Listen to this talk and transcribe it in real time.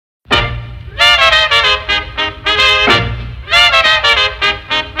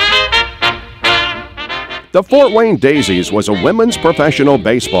The Fort Wayne Daisies was a women's professional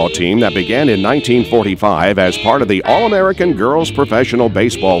baseball team that began in 1945 as part of the All-American Girls Professional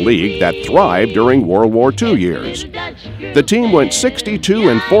Baseball League that thrived during World War II years. The team went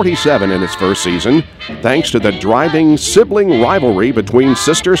 62-47 in its first season, thanks to the driving sibling rivalry between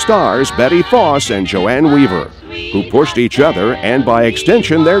sister stars Betty Fost and Joanne Weaver, who pushed each other and, by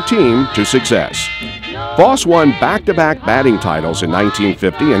extension, their team to success. Fost won back-to-back batting titles in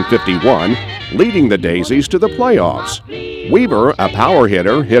 1950 and 51, leading the Daisies to the playoffs. Weaver, a power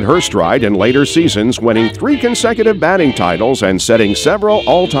hitter, hit her stride in later seasons, winning 3 consecutive batting titles and setting several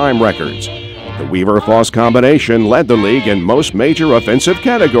all-time records. The Weaver-Fost combination led the league in most major offensive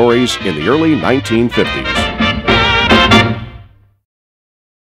categories in the early 1950s.